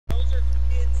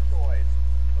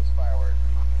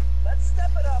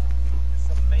Step it up to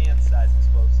some man-sized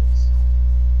explosives.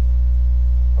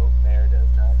 Hope Mayor does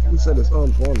not come He said out. it's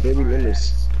unborn baby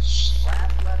members. Last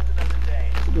left another day.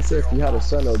 He said if you had a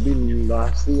son, it would be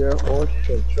Nasir or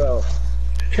Control.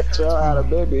 Control had a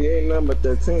baby, he ain't number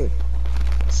 13.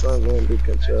 Son gonna be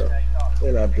Control.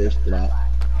 And that bitch black.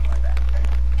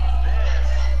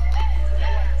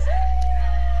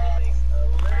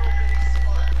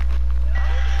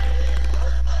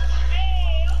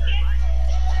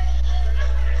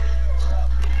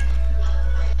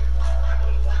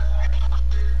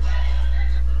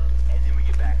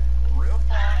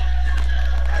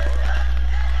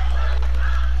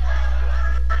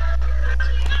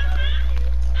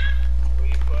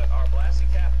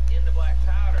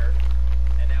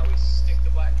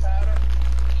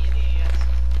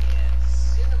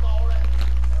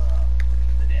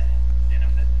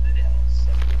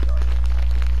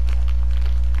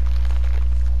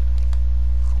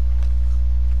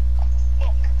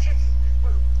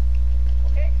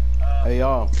 Hey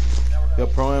y'all, your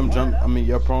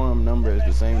pro-am number is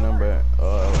the same number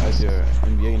as your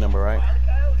NBA number, right?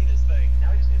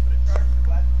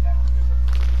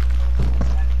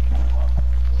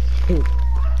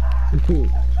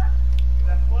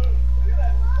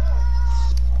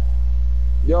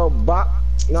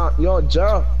 Yo,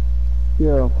 Joe.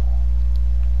 Yo.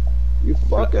 You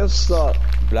fucking suck.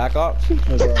 Black Ops?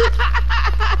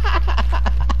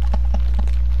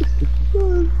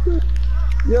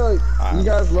 Yo, you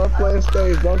guys love playing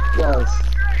stage, don't you guys?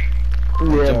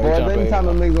 Yeah, boy, anytime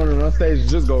the niggas wanna run stage,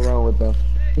 just go run with them.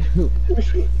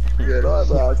 Yeah, don't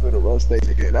ever ask me to run stage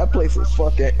again. That place is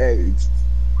fucking AIDS.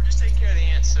 We're just taking care of the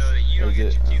ants so that you don't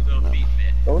get your cute little feet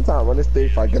fit. Every time I run the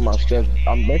stage, if I get my stretch,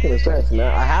 I'm making a stretch,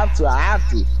 man. I have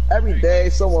to. Every day,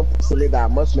 someone puts to me that I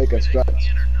must make a stretch.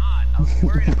 I was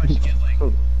worried if I should get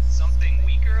like something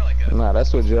weaker, like a Nah,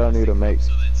 that's what Joe need to make.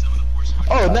 so that some of the force.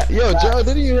 Oh, yo, Joe,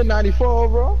 didn't you hit 94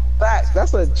 overall? Facts.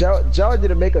 That's what Joe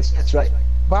didn't make a stretch, right?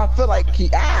 But I feel like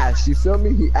he asked. You feel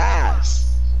me? He asked.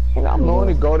 I'm the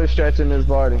only go to stretch in this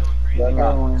party. Yeah,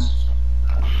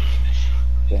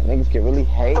 niggas can really I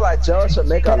hate. feel like Joe should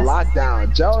make a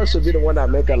lockdown. Joe should be the one that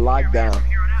make a lockdown.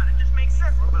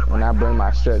 When I bring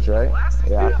my stretch, right?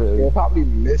 Yeah, I feel You're you. probably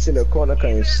missing the corner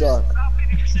because you suck.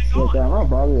 Look, I'm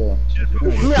probably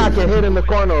me, I can hit in the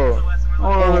corner.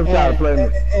 I don't know try to play me.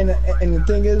 And the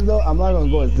thing is though, I'm not gonna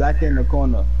go exactly in the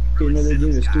corner. You know the game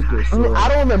is stupid. I mean, I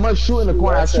don't even much shoot in the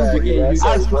corner. I shoot.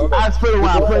 I spit when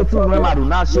I play through rim. I do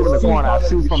not shoot in the corner. I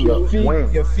shoot from the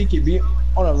wing. Your feet can be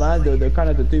on the line. They're kind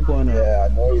of the 3-pointer. Yeah,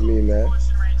 I know what you mean, man.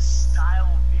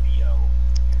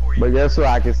 But guess what?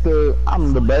 I can still.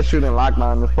 I'm the best shooting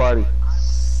lockdown in this party.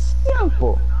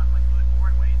 Simple.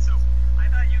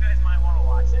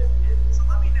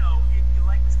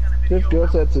 This girl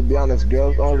said, to be honest,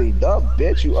 girls only. Duh,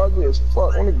 bitch, you ugly as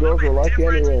fuck. Only girls will like you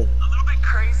anyway. A little bit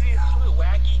crazy, a little bit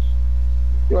wacky.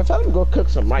 You want to tell them to go cook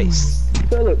some rice.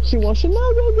 Philip, she wants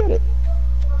Chanel, go get it.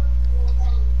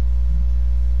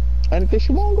 Anything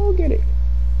she won't, go get it.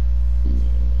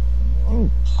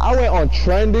 I went on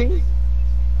trending.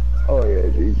 Oh, yeah,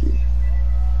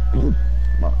 GG.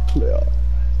 My player.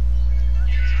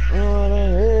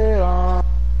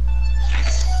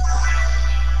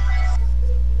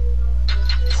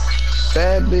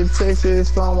 That bitch takes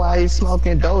his phone while he's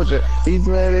smoking Doja. He's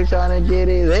really trying to get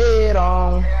his head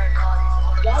on.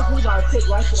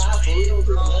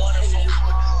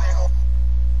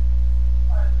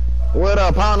 What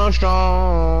up, Pound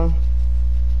Strong?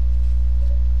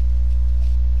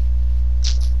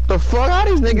 The fuck? How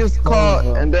these niggas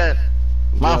call and then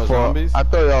my fault. Zombies? I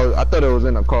thought it was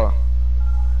in the car.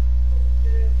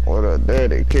 What a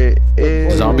dirty kid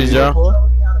is. Zombies, Joe?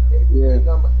 Yeah.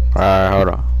 Alright, hold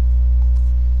on.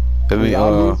 Let me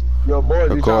Yo, boys,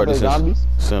 you trying record to this play zombies?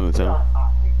 and send it to him.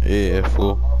 Yeah,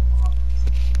 fool.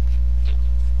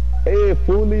 Hey,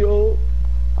 Fulio.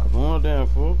 I'm going down,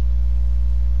 fool.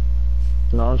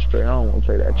 No, I'm straight. I don't want to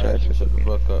play that trash shit. Shut the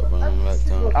fuck up, man. Last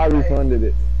time. I refunded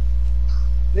it.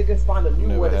 Niggas find a new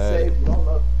Never way to had save. it.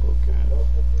 Okay.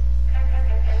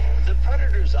 The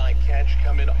predators I catch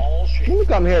come in all shapes. Let me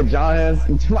come here, John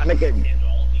Hanson. My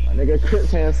nigga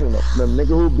Chris Hansen, the nigga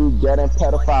who be getting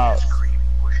pedophiles.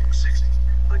 Pushing 60.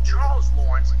 But Charles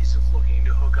Lawrence isn't looking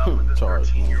to hook up with a Charles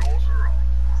 13-year-old girl.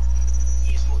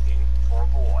 He's looking for a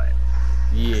boy.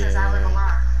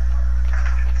 Yeah.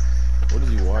 What is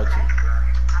he watching?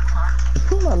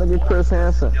 My nigga Chris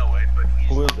Hansen. Know it, but he's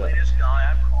Who is the that? latest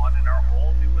guy I've caught in our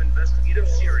all-new investigative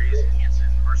series, Hansen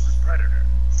vs. Predator.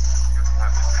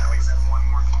 One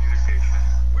more communication.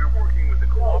 We're working with the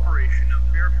cooperation of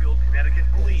Fairfield, Connecticut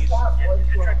Police and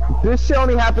District Court. This shit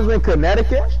only happens in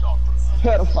Connecticut?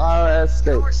 pedophile ass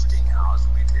In our state. sting house,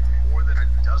 we've hidden more than a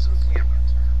dozen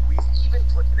cameras. We've even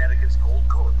put Connecticut's gold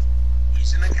coast.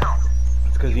 He's an accountant.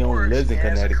 It's because he only works lives in as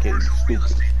a Connecticut. You commercial real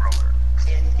stupid. estate broker.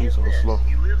 And He's get so this, slow.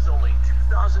 he lives only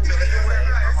 2,000 feet away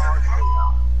from our sting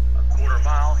house. A quarter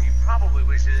mile he probably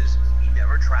wishes he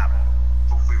never traveled.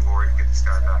 Hopefully Lori can get this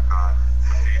guy back on.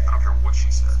 Hey, I don't care what she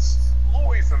says.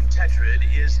 Lori from Tetrid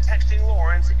is texting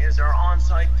Lawrence as our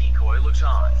on-site decoy looks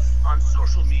on. On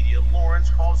social media, Lawrence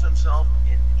calls himself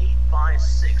an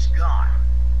 8x6 guy.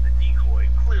 The decoy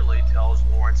clearly tells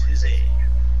Lawrence his age.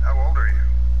 How old are you?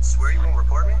 Swear you won't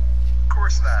report me? Of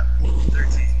course not.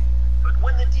 13. But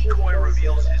when the decoy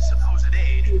reveals his supposed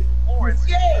age, Lawrence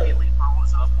immediately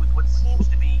follows up with what seems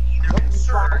to be either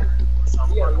concern or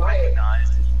some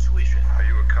unrecognized intuition. Are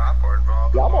you a cop or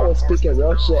involved? Y'all always speaking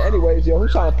real shit. Anyways, yo,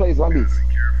 who's trying to play zombies?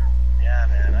 Be careful.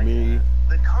 Yeah, man. Me.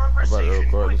 The I'm about to conversation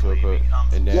record this real quickly quick.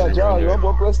 becomes And then Yo, run John, you there.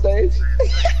 want Brooklyn stage?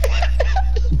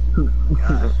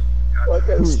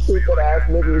 Fucking stupid ass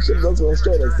nigga. You should go to a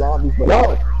straight as zombies, but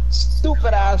no,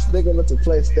 stupid ass nigga went to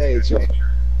play stage, yo.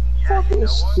 Fucking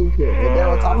stupid. And then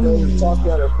on top of it,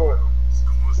 talking on their phone.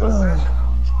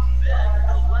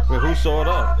 Wait, who saw it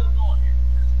up?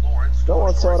 No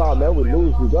one saw it out, man. We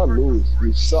lose. We gonna lose.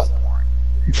 We suck.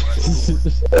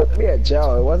 Me and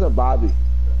Joe. It wasn't Bobby.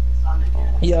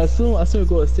 Yeah, as soon we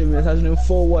go to statements, I know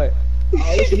for what?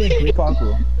 Oh, this is pretty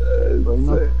possible.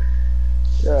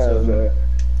 Yeah, man.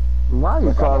 Why are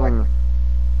you calling me?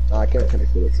 Nah, I can't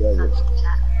connect to the servers.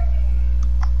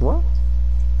 What?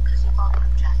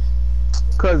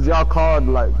 Cause y'all called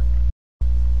like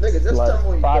Nigga, just tell me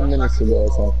when you 5 minutes ago or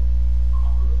something.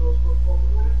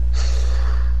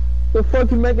 The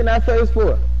fuck you making that face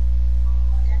for?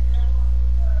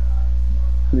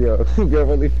 Yo, girl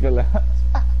really feel like.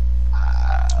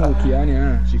 Okay, I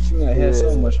know. She feeling her hair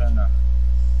so much right now.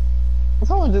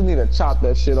 Someone just need to chop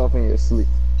that shit off in your sleep.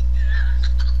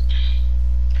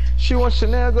 She wants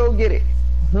Chanel, go get it.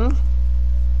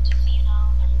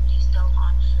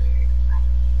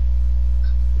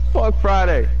 Fuck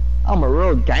Friday. I'm a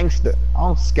real gangster. I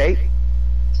don't skate.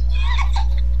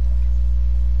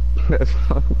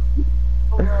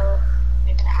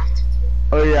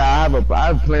 Oh yeah, I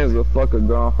have plans with fuck a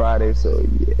girl on Friday, so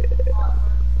yeah.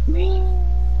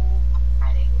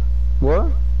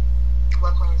 What?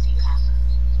 What plans do you have?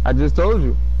 I just told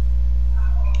you.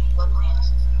 What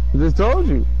plans? I just told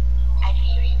you. I didn't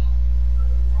hear you.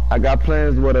 I got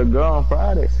plans with a girl on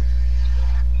Friday.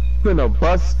 Finna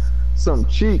bust some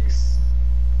cheeks.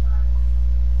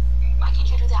 Why can't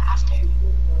you do that after?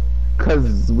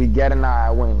 Cause we getting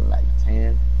out when like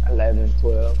 10, 11,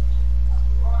 12.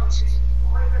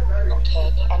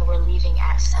 Okay, and we're leaving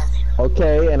at 7.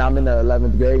 Okay, and I'm in the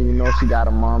 11th grade, you know she got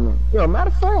a mom. And, yo, matter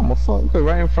of fact, I'm gonna fuck her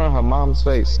right in front of her mom's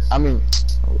face. I mean,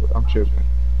 I'm tripping.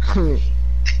 I mean,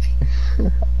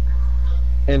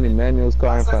 and Emmanuel's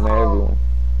car in front of everyone.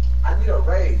 I need a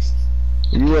raise.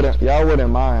 Y'all wouldn't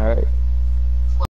mind, right?